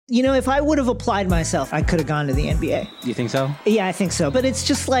if I would have applied myself, I could have gone to the NBA. You think so? Yeah, I think so. But it's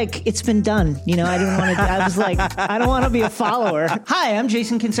just like, it's been done. I didn't want to, I was like, I don't want to be a follower. Hi, I'm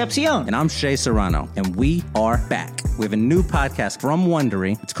Jason Concepcion. And I'm Shea Serrano. And we are back. We have a new podcast from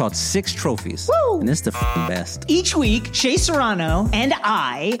Wondery. It's called Six Trophies. Woo! And it's the best. Each week, Shea Serrano and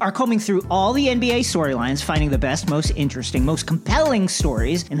I are combing through all the NBA storylines, finding the best, most interesting, most compelling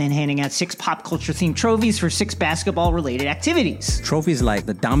stories, and then handing out 6 pop culture themed trophies for 6 basketball related activities. Trophies like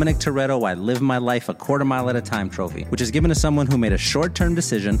the Dominic Toretto I Live My Life a Quarter Mile at a Time trophy, which is given to someone who made a short-term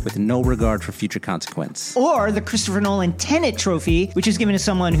decision with no regard for future consequence. Or the Christopher Nolan Tenet trophy, which is given to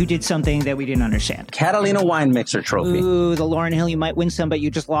someone who did something that we didn't understand. Catalina Wine Mixer trophy. Ooh, the Lauryn Hill, you might win some, but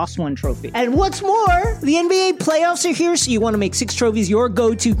you just lost one trophy. And what's more, the NBA playoffs are here, so you want to make Six Trophies your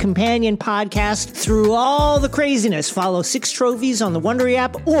go-to companion podcast through all the craziness. Follow Six Trophies on the Wondery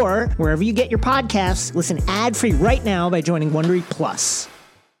app or wherever you get your podcasts. Listen ad-free right now by joining Wondery Plus.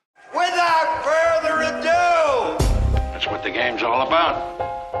 Without further ado! That's what the game's all about.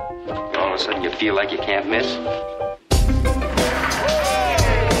 All of a sudden you feel like you can't miss.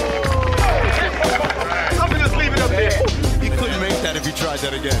 Something just leave it up there. You couldn't make that if you tried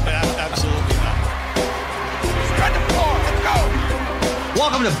that again. Absolutely not. Spread the floor, let's go!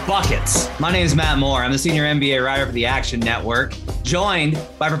 Welcome to Buckets. My name is Matt Moore. I'm the senior NBA writer for the Action Network, joined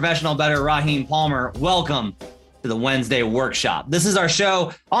by professional bettor Raheem Palmer. Welcome to the Wednesday Workshop. This is our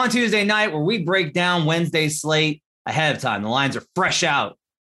show on Tuesday night where we break down Wednesday's slate ahead of time. The lines are fresh out,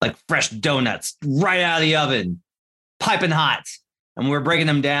 like fresh donuts, right out of the oven, piping hot. And we're breaking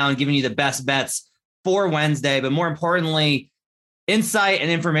them down, giving you the best bets for Wednesday, but more importantly, insight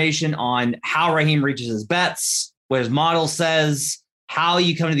and information on how Raheem reaches his bets, what his model says, how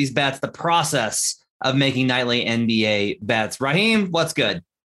you come to these bets, the process of making nightly NBA bets. Raheem, what's good?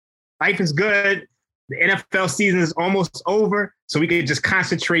 Life is good. The NFL season is almost over, so we can just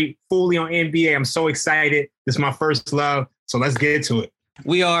concentrate fully on NBA. I'm so excited. This is my first love, so let's get to it.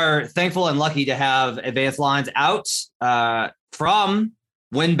 We are thankful and lucky to have advanced lines out from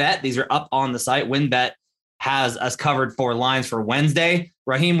WynnBET. These are up on the site. WynnBET has us covered for lines for Wednesday.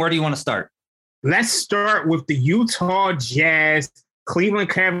 Raheem, where do you want to start? Let's start with the Utah Jazz, Cleveland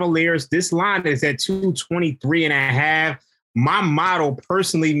Cavaliers. This line is at 223.5. My model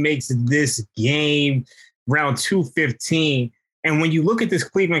personally makes this game around 215. And when you look at this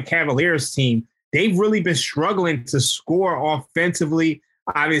Cleveland Cavaliers team, they've really been struggling to score offensively.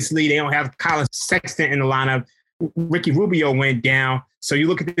 Obviously, they don't have Colin Sexton in the lineup. Ricky Rubio went down. So you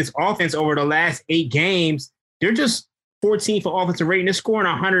look at this offense over the last 8 games, they're just 14th for offensive rating. They're scoring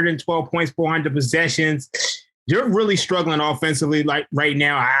 112 points, 400 possessions. You're really struggling offensively like right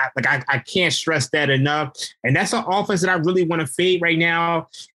now. I can't stress that enough. And that's an offense that I really want to fade right now.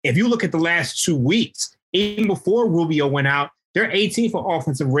 If you look at the last 2 weeks, even before Rubio went out, they're 18th for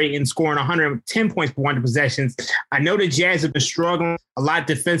offensive rating, scoring 110 points per 100 possessions. I know the Jazz have been struggling a lot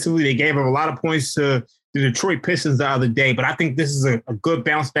defensively. They gave up a lot of points to the Detroit Pistons the other day, but I think this is a good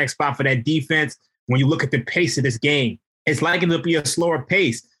bounce back spot for that defense. When you look at the pace of this game, it's likely to be a slower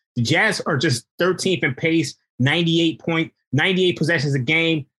pace. The Jazz are just 13th in pace, 98 possessions a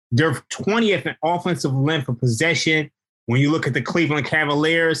game. They're 20th in offensive length of possession. When you look at the Cleveland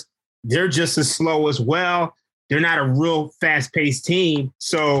Cavaliers, they're just as slow as well. They're not a real fast-paced team.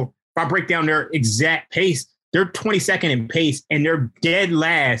 So if I break down their exact pace, they're 22nd in pace, and they're dead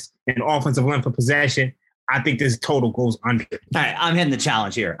last in offensive length of possession. I think this total goes under. All right, I'm hitting the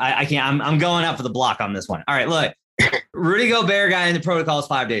challenge here. I can't. I'm going up for the block on this one. All right, look. Rudy Gobert got into protocols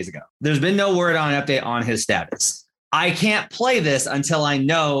 5 days ago. There's been no word on an update on his status. I can't play this until I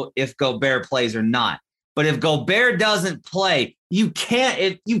know if Gobert plays or not. But if Gobert doesn't play, you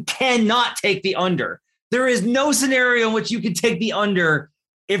cannot take the under. There is no scenario in which you can take the under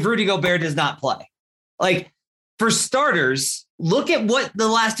if Rudy Gobert does not play. Like, for starters, look at what the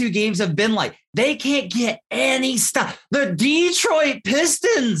last 2 games have been like. They can't get any stuff. The Detroit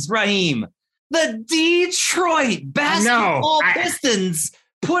Pistons, Raheem. The Detroit basketball Pistons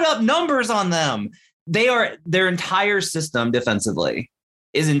put up numbers on them. Their entire system defensively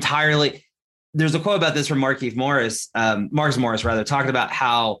is entirely. There's a quote about this from Markieff Morris, Marcus Morris, rather, talking about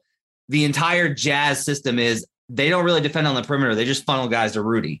how the entire Jazz system is they don't really defend on the perimeter. They just funnel guys to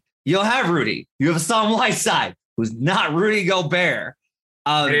Rudy. You'll have Rudy. You have Hassan Whiteside, who's not Rudy Gobert.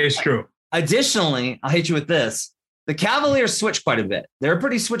 It is true. Additionally, I'll hit you with this. The Cavaliers switch quite a bit. They're a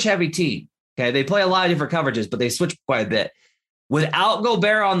pretty switch-heavy team. Okay, they play a lot of different coverages, but they switch quite a bit. Without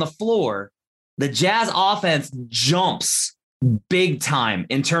Gobert on the floor, the Jazz offense jumps big time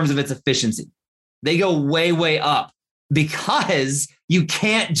in terms of its efficiency. They go way, way up because you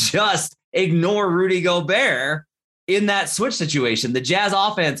can't just ignore Rudy Gobert in that switch situation. The Jazz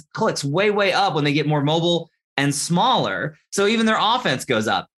offense clicks way, way up when they get more mobile and smaller. So even their offense goes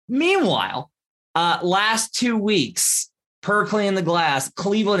up. Meanwhile, last 2 weeks per clean the glass,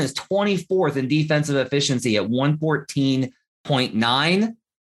 Cleveland is 24th in defensive efficiency at 114.9.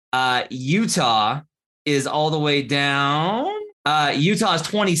 Utah is all the way down. Utah is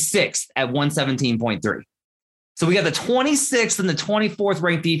 26th at 117.3. So we got the 26th and the 24th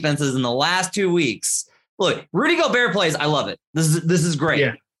ranked defenses in the last 2 weeks. Look, Rudy Gobert plays. I love it. This is great.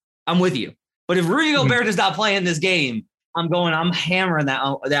 Yeah. I'm with you. But if Rudy Gobert does not play in this game, I'm hammering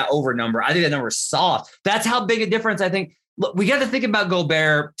that over number. I think that number is soft. That's how big a difference I think. Look, we got to think about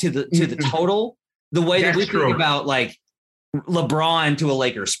Gobert to the total, the way that we think about like LeBron to a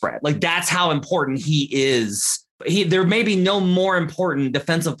Lakers spread. Like that's how important he is. There may be no more important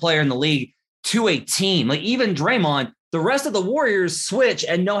defensive player in the league to a team. Like even Draymond, the rest of the Warriors switch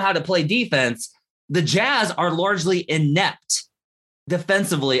and know how to play defense. The Jazz are largely inept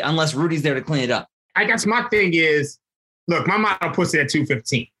defensively unless Rudy's there to clean it up. I guess my thing is, look, my model puts it at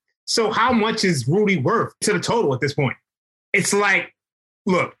 215. So how much is Rudy worth to the total at this point? It's like,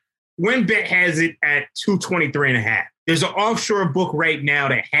 look, WinBet has it at 223.5. There's an offshore book right now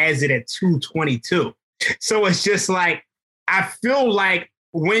that has it at 222. So it's just like, I feel like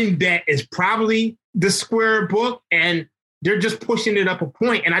WinBet is probably the square book and they're just pushing it up a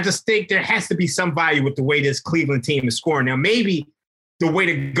point. And I just think there has to be some value with the way this Cleveland team is scoring. Now, maybe the way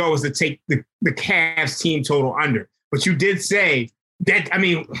to go is to take the Cavs team total under. But you did say that, I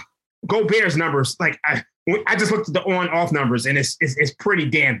mean, Gobert's numbers, like I just looked at the on-off numbers and it's pretty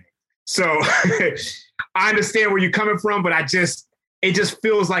damning. So I understand where you're coming from, but it just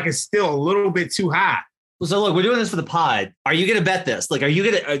feels like it's still a little bit too high. So look, we're doing this for the pod. Are you going to bet this? Like,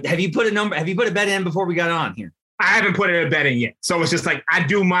 have you put a bet in before we got on here? I haven't put a bet in yet. So it's just like,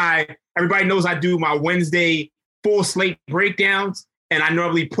 everybody knows I do my Wednesday full slate breakdowns. And I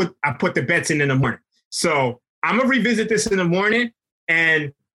normally put the bets in the morning. So I'm going to revisit this in the morning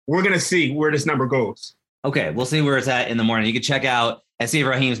and we're going to see where this number goes. Okay. We'll see where it's at in the morning. You can check out and see if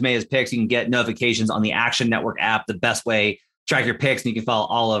Raheem's made his picks. You can get notifications on the Action Network app, the best way to track your picks. And you can follow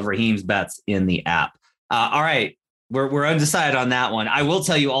all of Raheem's bets in the app. All right. We're undecided on that one. I will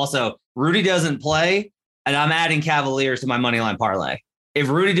tell you also, Rudy doesn't play and I'm adding Cavaliers to my moneyline parlay. If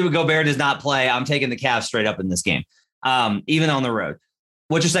Rudy Gobert does not play, I'm taking the Cavs straight up in this game. Even on the road.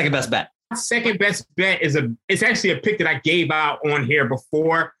 What's your second best bet? Second best bet it's actually a pick that I gave out on here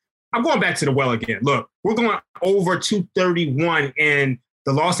before. I'm going back to the well again. Look, we're going over 231 in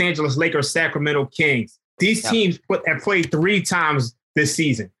the Los Angeles Lakers, Sacramento Kings. These teams have played 3 times this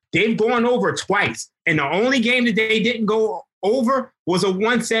season. They've gone over twice. And the only game that they didn't go over was a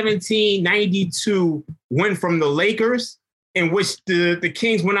 117-92 win from the Lakers, in which the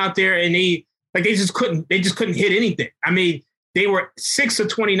Kings went out there and they just couldn't hit anything. I mean, they were 6 of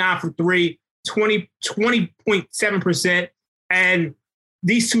 29 from 3, 20.7%. And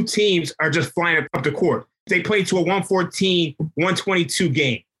these two teams are just flying up the court. They played to a 114-122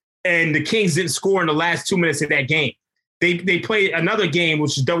 game. And the Kings didn't score in the last 2 minutes of that game. They played another game,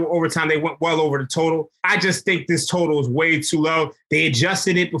 which is double overtime. They went well over the total. I just think this total is way too low. They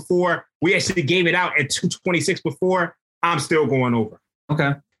adjusted it before. We actually gave it out at 226 before. I'm still going over.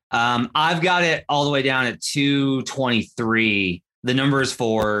 Okay. I've got it all the way down at 223. The numbers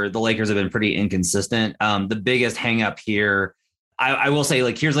for the Lakers have been pretty inconsistent. The biggest hang up here, I will say,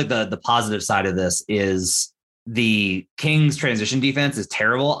 like, here's like the positive side of this is the Kings transition defense is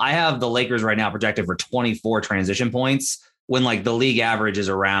terrible. I have the Lakers right now projected for 24 transition points when like the league average is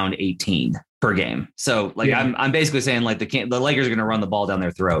around 18 per game. So like, yeah. I'm basically saying like the Lakers are going to run the ball down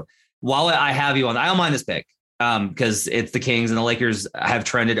their throat. While I have you on, I don't mind this pick. Because it's the Kings and the Lakers have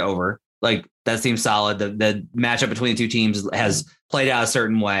trended over. Like that seems solid. The matchup between the two teams has played out a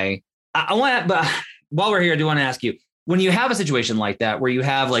certain way. But while we're here, I do want to ask you, when you have a situation like that, where you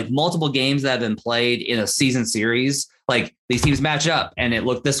have like multiple games that have been played in a season series, like these teams match up and it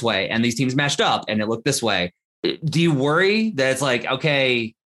looked this way, and these teams matched up and it looked this way. Do you worry that it's like,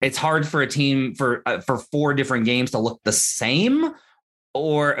 okay, it's hard for a team for 4 different games to look the same?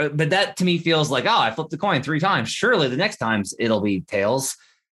 But that to me feels like, I flipped the coin 3 times. Surely the next times it'll be tails.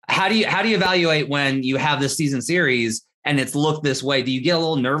 How do you evaluate when you have this season series and it's looked this way? Do you get a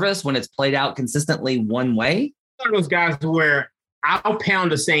little nervous when it's played out consistently one way? One of those guys where I'll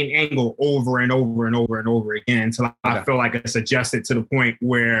pound the same angle over and over and over and over again until I feel like it's adjusted to the point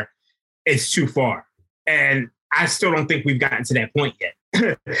where it's too far. And I still don't think we've gotten to that point yet.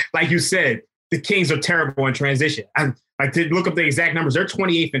 Like you said, the Kings are terrible in transition. I did look up the exact numbers. They're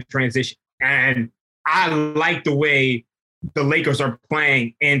 28th in transition. And I like the way the Lakers are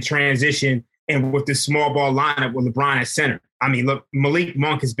playing in transition and with this small ball lineup with LeBron at center. I mean, look, Malik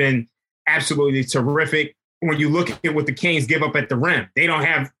Monk has been absolutely terrific. When you look at what the Kings give up at the rim, they don't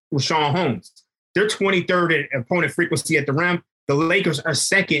have Richaun Holmes. They're 23rd in opponent frequency at the rim. The Lakers are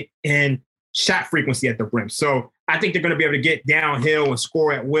second in shot frequency at the rim. So I think they're going to be able to get downhill and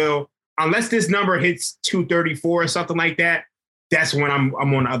score at will. Unless this number hits 234 or something like that, that's when I'm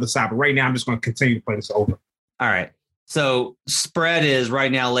on the other side. But right now, I'm just going to continue to play this over. All right. So spread is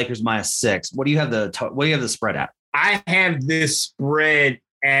right now Lakers -6. What do you have the spread at? I have this spread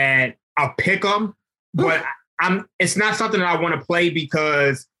at a pick 'em, but it's not something that I want to play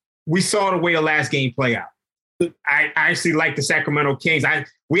because we saw the way the last game play out. I actually like the Sacramento Kings.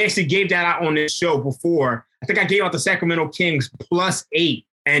 We actually gave that out on this show before. I think I gave out the Sacramento Kings +8,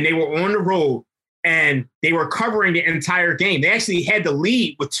 and they were on the road, and they were covering the entire game. They actually had the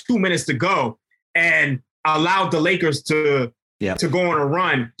lead with 2 minutes to go and allowed the Lakers to go on a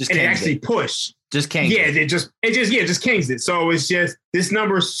run and actually push. Just Kings. Yeah, just Kings it. So it's just this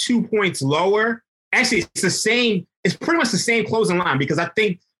number is 2 points lower. Actually, it's the same. It's pretty much the same closing line because I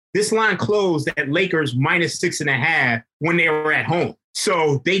think this line closed at Lakers -6.5 when they were at home.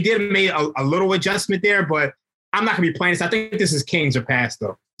 So they did make a little adjustment there, but I'm not going to be playing this. I think this is Kings or pass,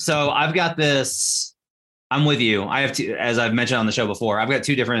 though. So I've got this. I'm with you. I have two, as I've mentioned on the show before, I've got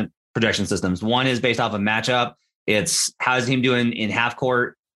two different projection systems. One is based off of matchup. It's how's the team doing in half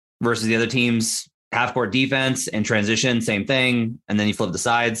court versus the other team's half court defense and transition, same thing. And then you flip the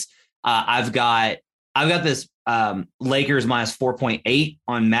sides. I've got this Lakers -4.8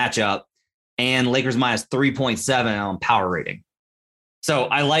 on matchup and Lakers -3.7 on power rating. So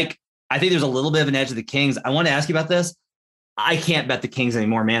I think there's a little bit of an edge of the Kings. I want to ask you about this. I can't bet the Kings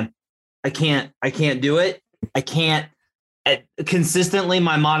anymore, man. I can't do it. I can't. Consistently,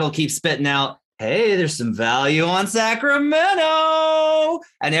 my model keeps spitting out, hey, there's some value on Sacramento.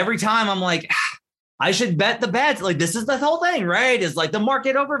 And every time I'm like, I should bet the bets. Like, this is the whole thing, right? Is like the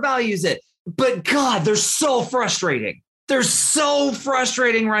market overvalues it. But God, they're so frustrating. They're so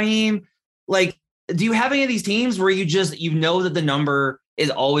frustrating, Raheem. Like, do you have any of these teams where you know that the number is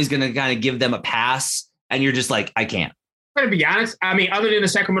always going to kind of give them a pass and you're just like, I can't? I'm going to be honest. I mean, other than the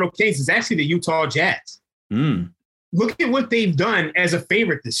Sacramento Kings, it's actually the Utah Jazz. Look at what they've done as a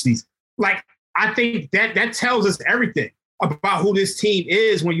favorite this season. Like, I think that tells us everything about who this team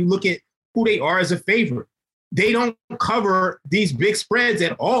is when you look at who they are as a favorite. They don't cover these big spreads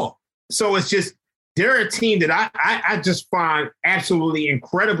at all. So it's just, they're a team that I just find absolutely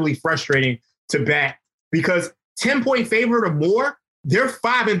incredibly frustrating to bet because 10-point favorite or more, they're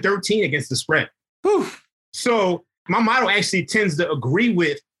 5-13 against the spread. Whew. So my model actually tends to agree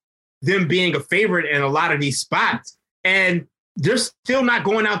with them being a favorite in a lot of these spots. And they're still not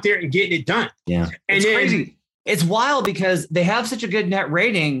going out there and getting it done. Yeah. And it's crazy. It's wild because they have such a good net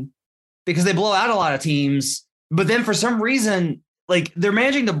rating because they blow out a lot of teams. But then for some reason, like they're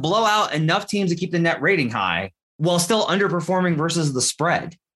managing to blow out enough teams to keep the net rating high while still underperforming versus the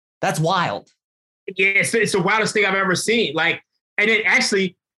spread. That's wild. Yeah, it's the wildest thing I've ever seen. Like, and then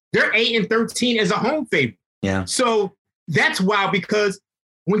actually they're 8-13 as a home favorite. Yeah. So that's wild because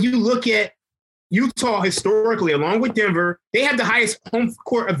when you look at Utah historically, along with Denver, they have the highest home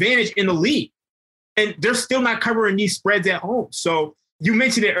court advantage in the league. And they're still not covering these spreads at home. So you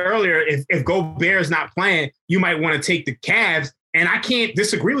mentioned it earlier, if Gobert is not playing, you might want to take the Cavs. And I can't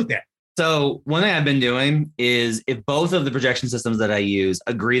disagree with that. So one thing I've been doing is if both of the projection systems that I use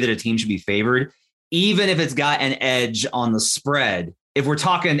agree that a team should be favored, even if it's got an edge on the spread, if we're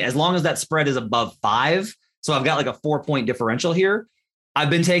talking, as long as that spread is above 5, so I've got like a 4-point differential here, I've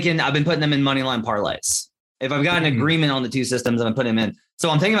been putting them in money line parlays. If I've got an agreement on the two systems, I'm putting them in. So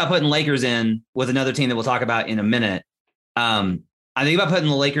I'm thinking about putting Lakers in with another team that we'll talk about in a minute. I think about putting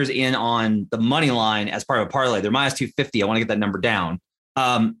the Lakers in on the money line as part of a parlay. They're -250. I want to get that number down.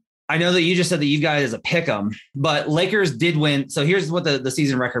 I know that you just said that you've got it as a pick 'em, but Lakers did win. So here's what the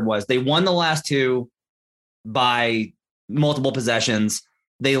season record was. They won the last two by multiple possessions.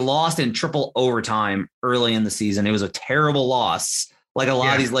 They lost in triple overtime early in the season. It was a terrible loss, like a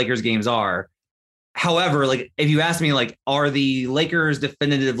lot of these Lakers games are. However, like if you ask me, like, are the Lakers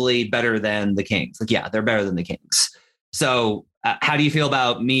definitively better than the Kings? Like, yeah, they're better than the Kings. So how do you feel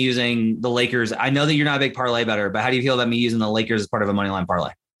about me using the Lakers? I know that you're not a big parlay bettor, but how do you feel about me using the Lakers as part of a moneyline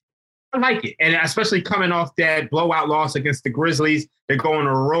parlay? I like it. And especially coming off that blowout loss against the Grizzlies, they're going on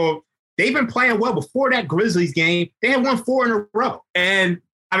a road. They've been playing well before that Grizzlies game. They had won 4 in a row. And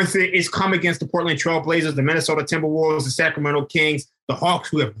obviously it's come against the Portland Trail Blazers, the Minnesota Timberwolves, the Sacramento Kings, the Hawks,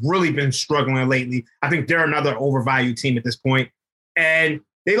 who have really been struggling lately. I think they're another overvalued team at this point. And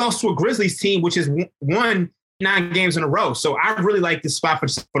they lost to a Grizzlies team, which has won 9 games in a row. So I really like this spot for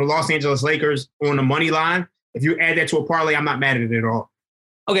the Los Angeles Lakers on the money line. If you add that to a parlay, I'm not mad at it at all.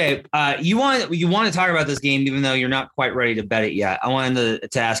 Okay, you want to talk about this game, even though you're not quite ready to bet it yet. I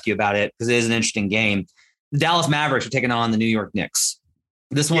wanted to ask you about it because it is an interesting game. The Dallas Mavericks are taking on the New York Knicks.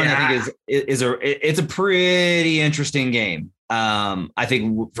 This one, I think, it's a pretty interesting game. I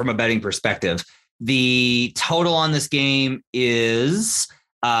think from a betting perspective, the total on this game is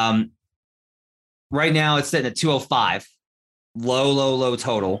right now it's sitting at 205, low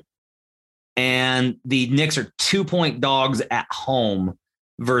total, and the Knicks are 2-point dogs at home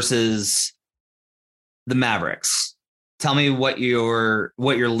versus the Mavericks. Tell me what you're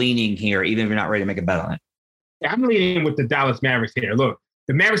leaning here, even if you're not ready to make a bet on it. I'm leaning with the Dallas Mavericks here. Look,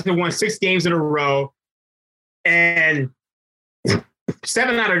 the Mavericks have won 6 games in a row, and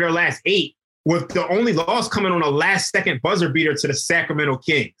 7 out of their last 8, with the only loss coming on a last-second buzzer beater to the Sacramento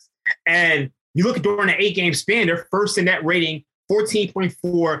Kings. And you look at during the 8-game span, they're first in that rating,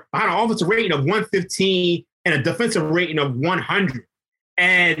 14.4, behind an offensive rating of 115 and a defensive rating of 100.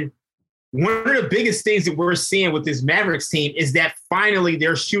 And one of the biggest things that we're seeing with this Mavericks team is that finally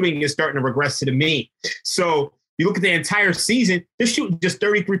their shooting is starting to regress to the mean. So you look at the entire season, they're shooting just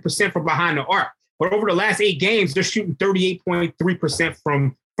 33% from behind the arc. But over the last 8 games, they're shooting 38.3%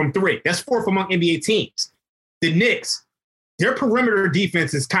 from 3. That's 4th among NBA teams. The Knicks, their perimeter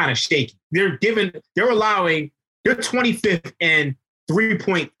defense is kind of shaky. They're 25th in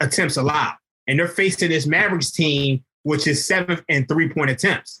 3-point attempts allowed. And they're facing this Mavericks team, which is 7th in 3-point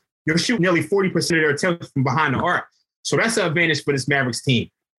attempts. You're shooting nearly 40% of their attempts from behind the arc. So that's an advantage for this Mavericks team.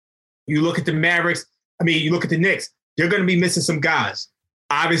 You look at the you look at the Knicks, they're going to be missing some guys.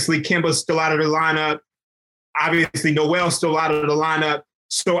 Obviously, Kemba's still out of the lineup. Obviously, Noel's still out of the lineup.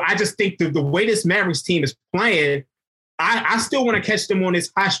 So I just think the way this Mavericks team is playing, I still want to catch them on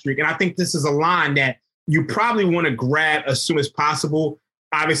this hot streak. And I think this is a line that you probably want to grab as soon as possible.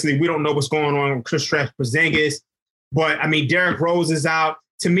 Obviously, we don't know what's going on with Kristaps Porzingis. But, Derrick Rose is out.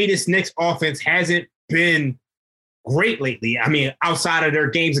 To me, this Knicks offense hasn't been great lately. Outside of their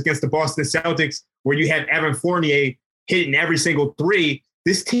games against the Boston Celtics, where you have Evan Fournier hitting every single 3,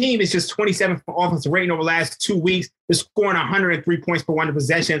 this team is just 27th offensive rating over the last 2 weeks. They're scoring 103 points per 100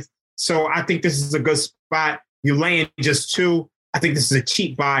 possessions. So I think this is a good spot. You laying just 2. I think this is a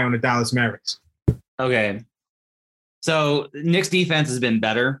cheap buy on the Dallas Mavericks. Okay. So Knicks defense has been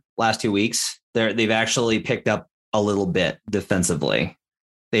better last 2 weeks. They've actually picked up a little bit defensively.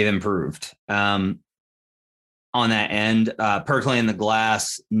 They've improved on that end. Per play in the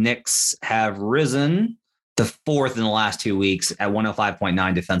glass, Knicks have risen to 4th in the last 2 weeks at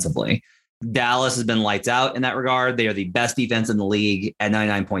 105.9 defensively. Dallas has been lights out in that regard. They are the best defense in the league at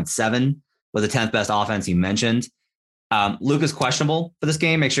 99.7 with the 10th best offense you mentioned. Luke is questionable for this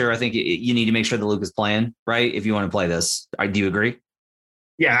game. I think you need to make sure that Luke is playing, right? If you want to play this. Do you agree?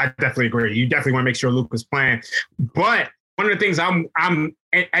 Yeah, I definitely agree. You definitely want to make sure Luke is playing. But one of the things I'm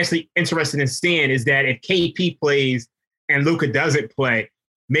actually interested in seeing is that if KP plays and Luka doesn't play,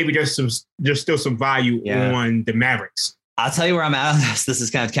 maybe there's still some value on the Mavericks. I'll tell you where I'm at on this. This is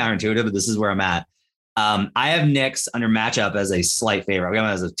kind of counterintuitive, but this is where I'm at. I have Knicks under matchup as a slight favorite. I've got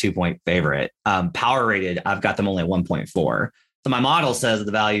them as a 2-point favorite. Power rated, I've got them only at 1.4. So my model says that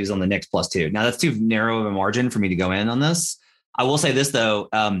the value is on the Knicks +2. Now that's too narrow of a margin for me to go in on this. I will say this though.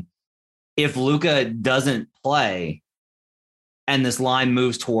 If Luka doesn't play and this line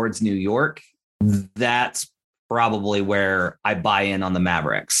moves towards New York, that's probably where I buy in on the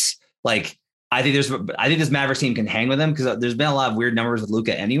Mavericks. I think this Mavericks team can hang with them because there's been a lot of weird numbers with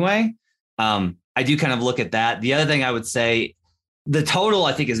Luka anyway. I do kind of look at that. The other thing I would say, the total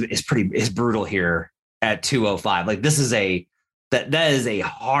I think is brutal here at 205. This is that is a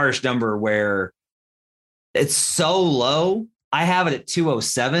harsh number where it's so low. I have it at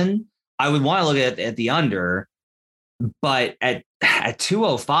 207. I would want to look at the under, but at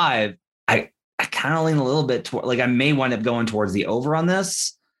 205, I kind of lean a little bit toward, I may wind up going towards the over on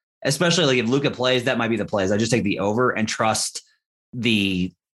this, especially if Luka plays, that might be the plays. I just take the over and trust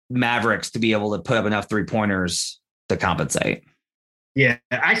the Mavericks to be able to put up enough 3-pointers to compensate. Yeah,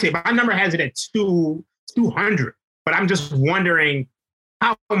 actually, my number has it at 200, but I'm just wondering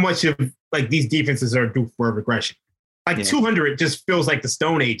how much of these defenses are due for a regression. 200 just feels like the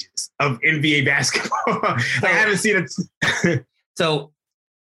Stone Ages of NBA basketball. I haven't seen it. So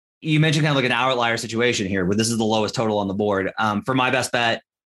you mentioned kind of an outlier situation here, where this is the lowest total on the board. For my best bet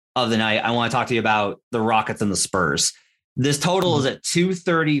of the night, I want to talk to you about the Rockets and the Spurs. This total is at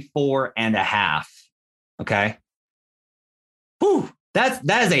 234.5. Okay. Whew, that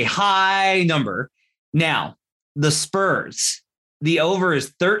is a high number. Now, the Spurs, the over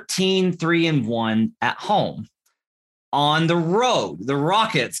is 13-3-1 at home. On the road, the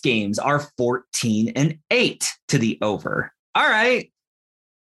Rockets games are 14-8 to the over. All right.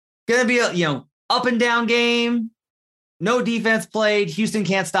 Gonna be a up and down game. No defense played. Houston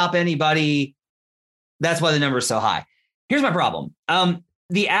can't stop anybody. That's why the number is so high. Here's my problem.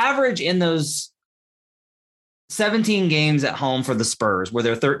 The average in those 17 games at home for the Spurs, where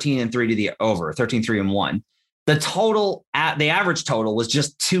they're 13-3 to the over, 13-3-1. The average total was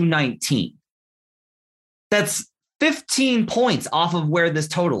just 219. That's 15 points off of where this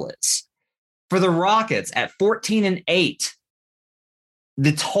total is. For the Rockets at 14-8,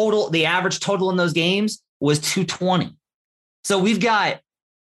 the average total in those games was 220. So we've got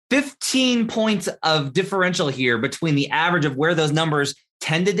 15 points of differential here between the average of where those numbers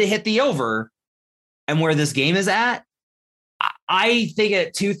tended to hit the over and where this game is at. I think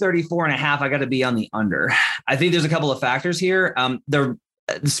at 234.5, I got to be on the under. I think there's a couple of factors here. The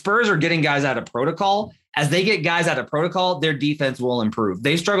Spurs are getting guys out of protocol. As they get guys out of protocol, their defense will improve.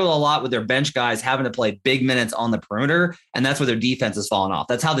 They struggle a lot with their bench guys having to play big minutes on the perimeter, and that's where their defense has fallen off.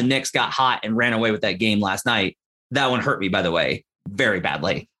 That's how the Knicks got hot and ran away with that game last night. That one hurt me, by the way, very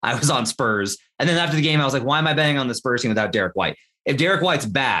badly. I was on Spurs. And then after the game, I was like, why am I betting on the Spurs team without Derek White? If Derek White's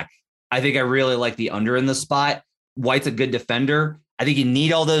back, I think I really like the under in the spot. White's a good defender. I think you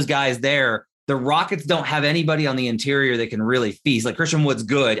need all those guys there. The Rockets don't have anybody on the interior that can really feast. Like Christian Wood's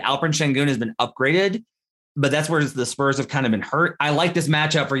good. Alperen Şengün has been upgraded, but that's where the Spurs have kind of been hurt. I like this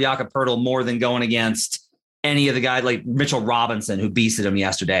matchup for Jakob Poeltl more than going against any of the guys like Mitchell Robinson, who beasted him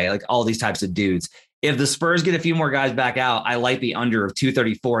yesterday, like all these types of dudes. If the Spurs get a few more guys back out, I like the under of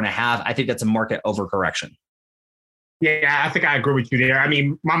 234.5. I think that's a market overcorrection. Yeah, I think I agree with you there. I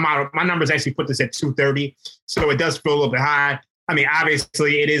mean, my numbers actually put this at 230, so it does feel a little bit high. I mean,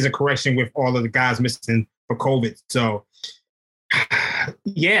 obviously, it is a correction with all of the guys missing for COVID. So,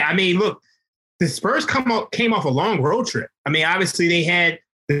 yeah, I mean, look, the Spurs came off a long road trip. I mean, obviously, they had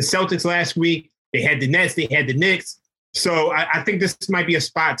the Celtics last week. They had the Nets. They had the Knicks. So I think this might be a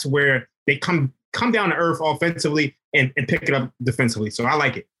spot to where they come down to earth offensively and pick it up defensively. So I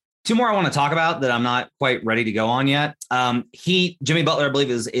like it. Two more I want to talk about that I'm not quite ready to go on yet. Jimmy Butler, I believe,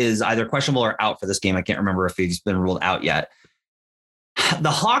 is either questionable or out for this game. I can't remember if he's been ruled out yet.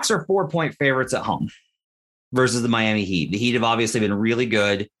 The Hawks are 4-point favorites at home versus the Miami Heat. The Heat have obviously been really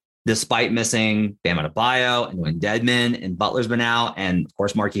good despite missing Bam Adebayo and Dwayne Dedmon, and Butler's been out, and of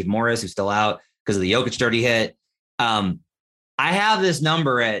course Markieff Morris, who's still out because of the Jokic dirty hit. I have this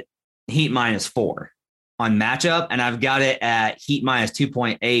number at Heat -4 on matchup, and I've got it at Heat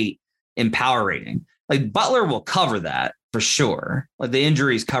 -2.8 in power rating. Like Butler will cover that for sure. Like the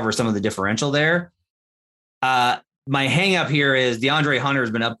injuries cover some of the differential there. My hang up here is DeAndre Hunter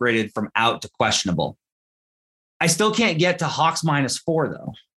has been upgraded from out to questionable. I still can't get to Hawks -4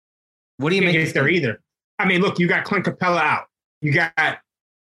 though. What do you make there either? I mean, look, you got Clint Capella out. You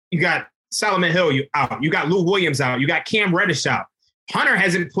got Solomon Hill out. You got Lou Williams out. You got Cam Reddish out. Hunter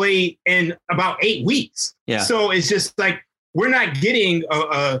hasn't played in about 8 weeks. Yeah. So it's just like we're not getting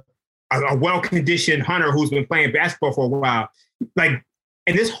a well-conditioned Hunter who's been playing basketball for a while. Like,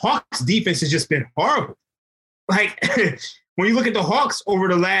 and this Hawks defense has just been horrible. Like when you look at the Hawks over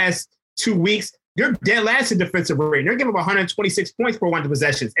the last 2 weeks, they're dead last in defensive rating. They're giving up 126 points per 100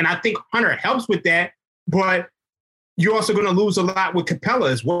 possessions. And I think Hunter helps with that, but you're also going to lose a lot with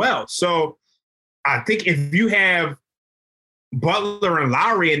Capella as well. So I think if you have Butler and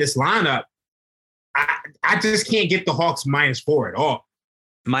Lowry in this lineup, I just can't get the Hawks -4 at all.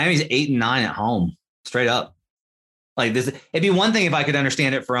 Miami's 8-9 at home, straight up. Like this, it'd be one thing if I could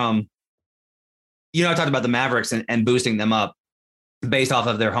understand it from, I talked about the Mavericks and boosting them up based off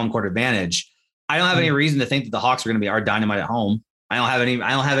of their home court advantage. I don't have any reason to think that the Hawks are going to be our dynamite at home. I don't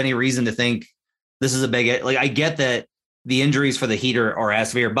have any reason to think this is a big, like I get that the injuries for the Heat are as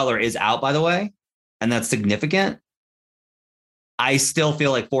severe. Butler is out, by the way, and that's significant. I still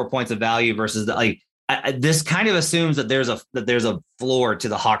feel like 4 points of value versus this kind of assumes that there's a floor to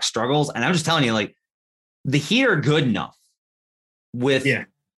the Hawks struggles. And I'm just telling you, like the Heat are good enough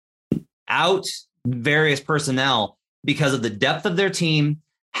without various personnel because of the depth of their team,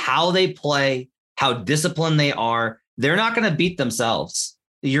 how they play, how disciplined they are. They're not going to beat themselves.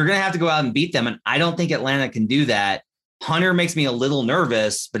 You're going to have to go out and beat them. And I don't think Atlanta can do that. Hunter makes me a little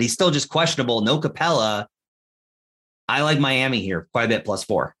nervous, but he's still just questionable. No Capella. I like Miami here quite a bit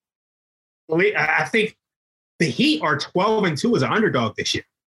 +4. I think the Heat are 12-2 as an underdog this year.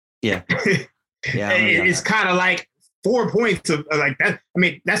 Yeah. Yeah. It's kind of like 4 points of like that. I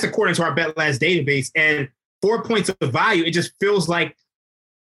mean, that's according to our Bet Last database, and 4 points of value. It just feels like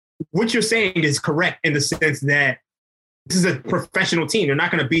what you're saying is correct in the sense that this is a professional team. They're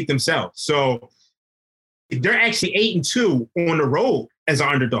not going to beat themselves. So they're actually 8-2 on the road as an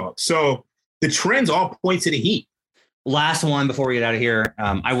underdog. So the trends all point to the Heat. Last one before we get out of here.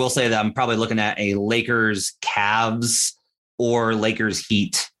 I will say that I'm probably looking at a Lakers Cavs or Lakers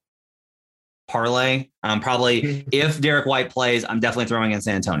Heat parlay. Probably if Derek White plays, I'm definitely throwing in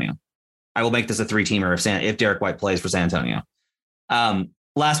San Antonio. I will make this a 3-teamer if Derek White plays for San Antonio.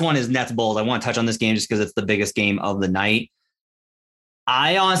 Last one is Nets Bulls. I want to touch on this game just because it's the biggest game of the night.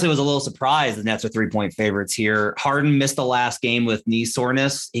 I honestly was a little surprised the Nets are 3-point favorites here. Harden missed the last game with knee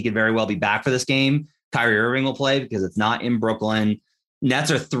soreness. He could very well be back for this game. Kyrie Irving will play because it's not in Brooklyn.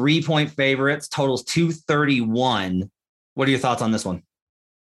 Nets are 3-point favorites. Totals 231. What are your thoughts on this one?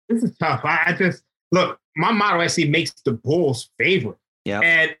 This is tough. I just look, my model actually makes the Bulls favorite. Yeah.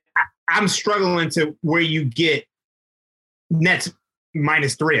 And I'm struggling to where you get Nets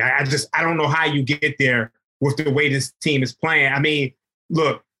 -3. I don't know how you get there with the way this team is playing. I mean,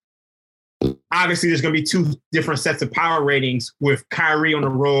 look, obviously there's going to be two different sets of power ratings with Kyrie on the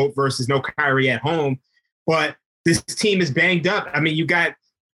road versus no Kyrie at home. But this team is banged up. I mean, you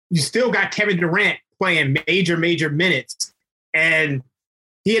still got Kevin Durant playing major minutes, and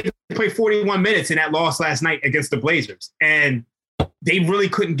he had to play 41 minutes in that loss last night against the Blazers. And they really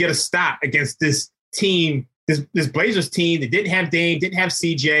couldn't get a stop against this team, this Blazers team that didn't have Dame, didn't have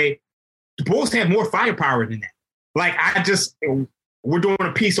CJ. The Bulls have more firepower than that. Like, we're doing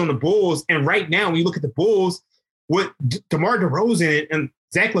a piece on the Bulls, and right now, when you look at the Bulls, with DeMar DeRozan and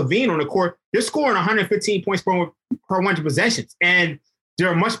Zach LaVine on the court, they're scoring 115 points per 100 possessions, and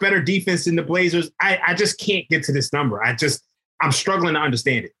they're a much better defense than the Blazers. I just can't get to this number. I'm struggling to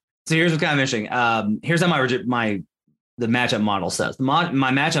understand it. So here's what's kind of interesting. Here's how the matchup model says. My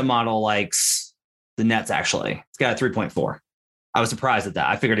matchup model likes the Nets, actually. It's got a 3.4. I was surprised at that.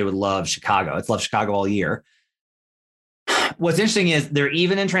 I figured it would love Chicago. It's loved Chicago all year. What's interesting is they're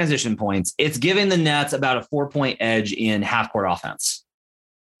even in transition points. It's giving the Nets about a 4-point edge in half-court offense.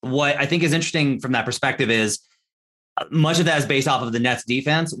 What I think is interesting from that perspective is much of that is based off of the Nets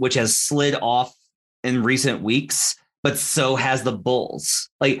defense, which has slid off in recent weeks, but so has the Bulls.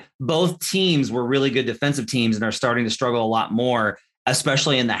 Like, both teams were really good defensive teams and are starting to struggle a lot more,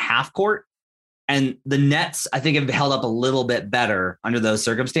 especially in the half court. And the Nets, I think, have held up a little bit better under those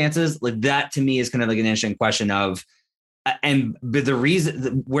circumstances. Like, that to me is kind of like an interesting question of, but the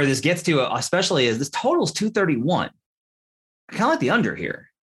reason where this gets to, especially, is this total is 231. I kind of like the under here.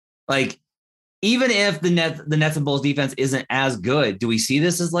 Like, even if the Nets and Bulls defense isn't as good, do we see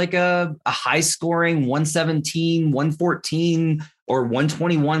this as like a high scoring 117, 114 or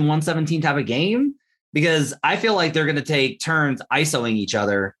 121, 117 type of game? Because I feel like they're going to take turns isoing each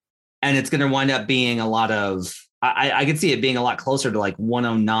other, and it's going to wind up being a lot of, I could see it being a lot closer to like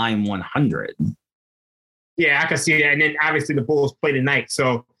 109, 100. Yeah, I can see that. And then obviously the Bulls play tonight,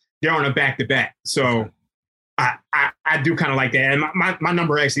 so they're on a back-to-back. So I do kind of like that. And my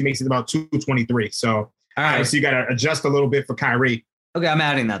number actually makes it about 223. So all right. Obviously you got to adjust a little bit for Kyrie. Okay, I'm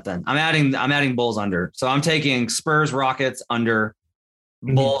adding that then. I'm adding Bulls under. So I'm taking Spurs Rockets under,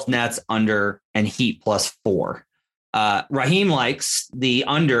 Bulls Nets under, and Heat +4. Raheem likes the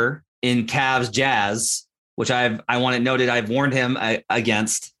under in Cavs Jazz, which I want it noted. I've warned him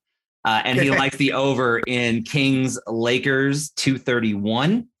against. And he likes the over in Kings Lakers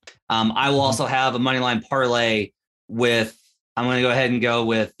 231. I will also have a moneyline parlay with, I'm going to go ahead and go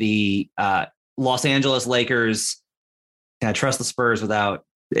with the Los Angeles Lakers. Can I trust the Spurs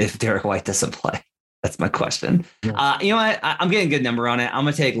if Derek White doesn't play? That's my question. Yeah. You know what? I'm getting a good number on it. I'm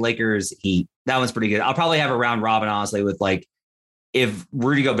going to take Lakers Heat. That one's pretty good. I'll probably have a round robin, honestly, with like, if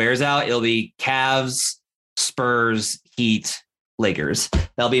Rudy Gobert's out, it'll be Cavs, Spurs, Heat, Lakers.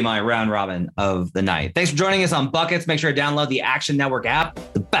 That'll be my round robin of the night. Thanks for joining us on Buckets. Make sure to download the Action Network app,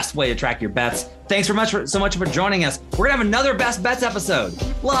 the best way to track your bets. Thanks so much for joining us. We're gonna have another Best Bets episode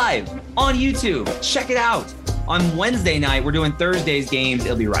live on YouTube. Check it out. On Wednesday night, we're doing Thursday's games.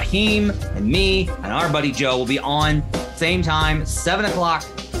 It'll be Raheem and me and our buddy Joe will be on same time, 7 o'clock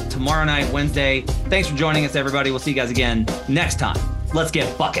tomorrow night, Wednesday. Thanks for joining us, everybody. We'll see you guys again next time. Let's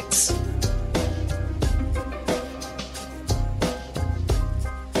get buckets.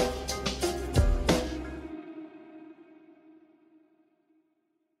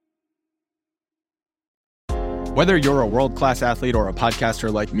 Whether you're a world-class athlete or a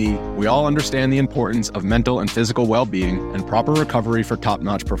podcaster like me, we all understand the importance of mental and physical well-being and proper recovery for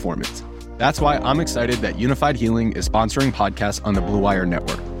top-notch performance. That's why I'm excited that Unified Healing is sponsoring podcasts on the Blue Wire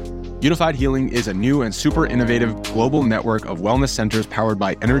Network. Unified Healing is a new and super innovative global network of wellness centers powered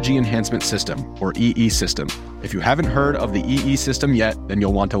by Energy Enhancement System, or EE System. If you haven't heard of the EE System yet, then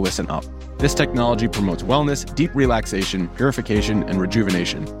you'll want to listen up. This technology promotes wellness, deep relaxation, purification, and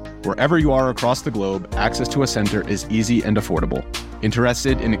rejuvenation. Wherever you are across the globe, access to a center is easy and affordable.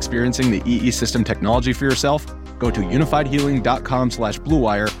 Interested in experiencing the EE System technology for yourself? Go to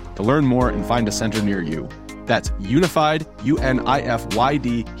unifiedhealing.com/bluewire to learn more and find a center near you. That's unified,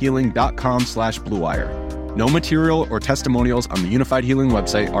 UNIFYD, healing.com/bluewire. No material or testimonials on the Unified Healing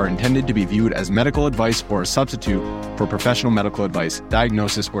website are intended to be viewed as medical advice or a substitute for professional medical advice,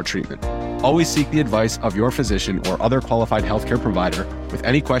 diagnosis, or treatment. Always seek the advice of your physician or other qualified healthcare provider with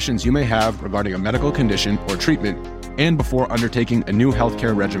any questions you may have regarding a medical condition or treatment and before undertaking a new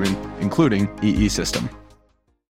healthcare regimen, including EE System.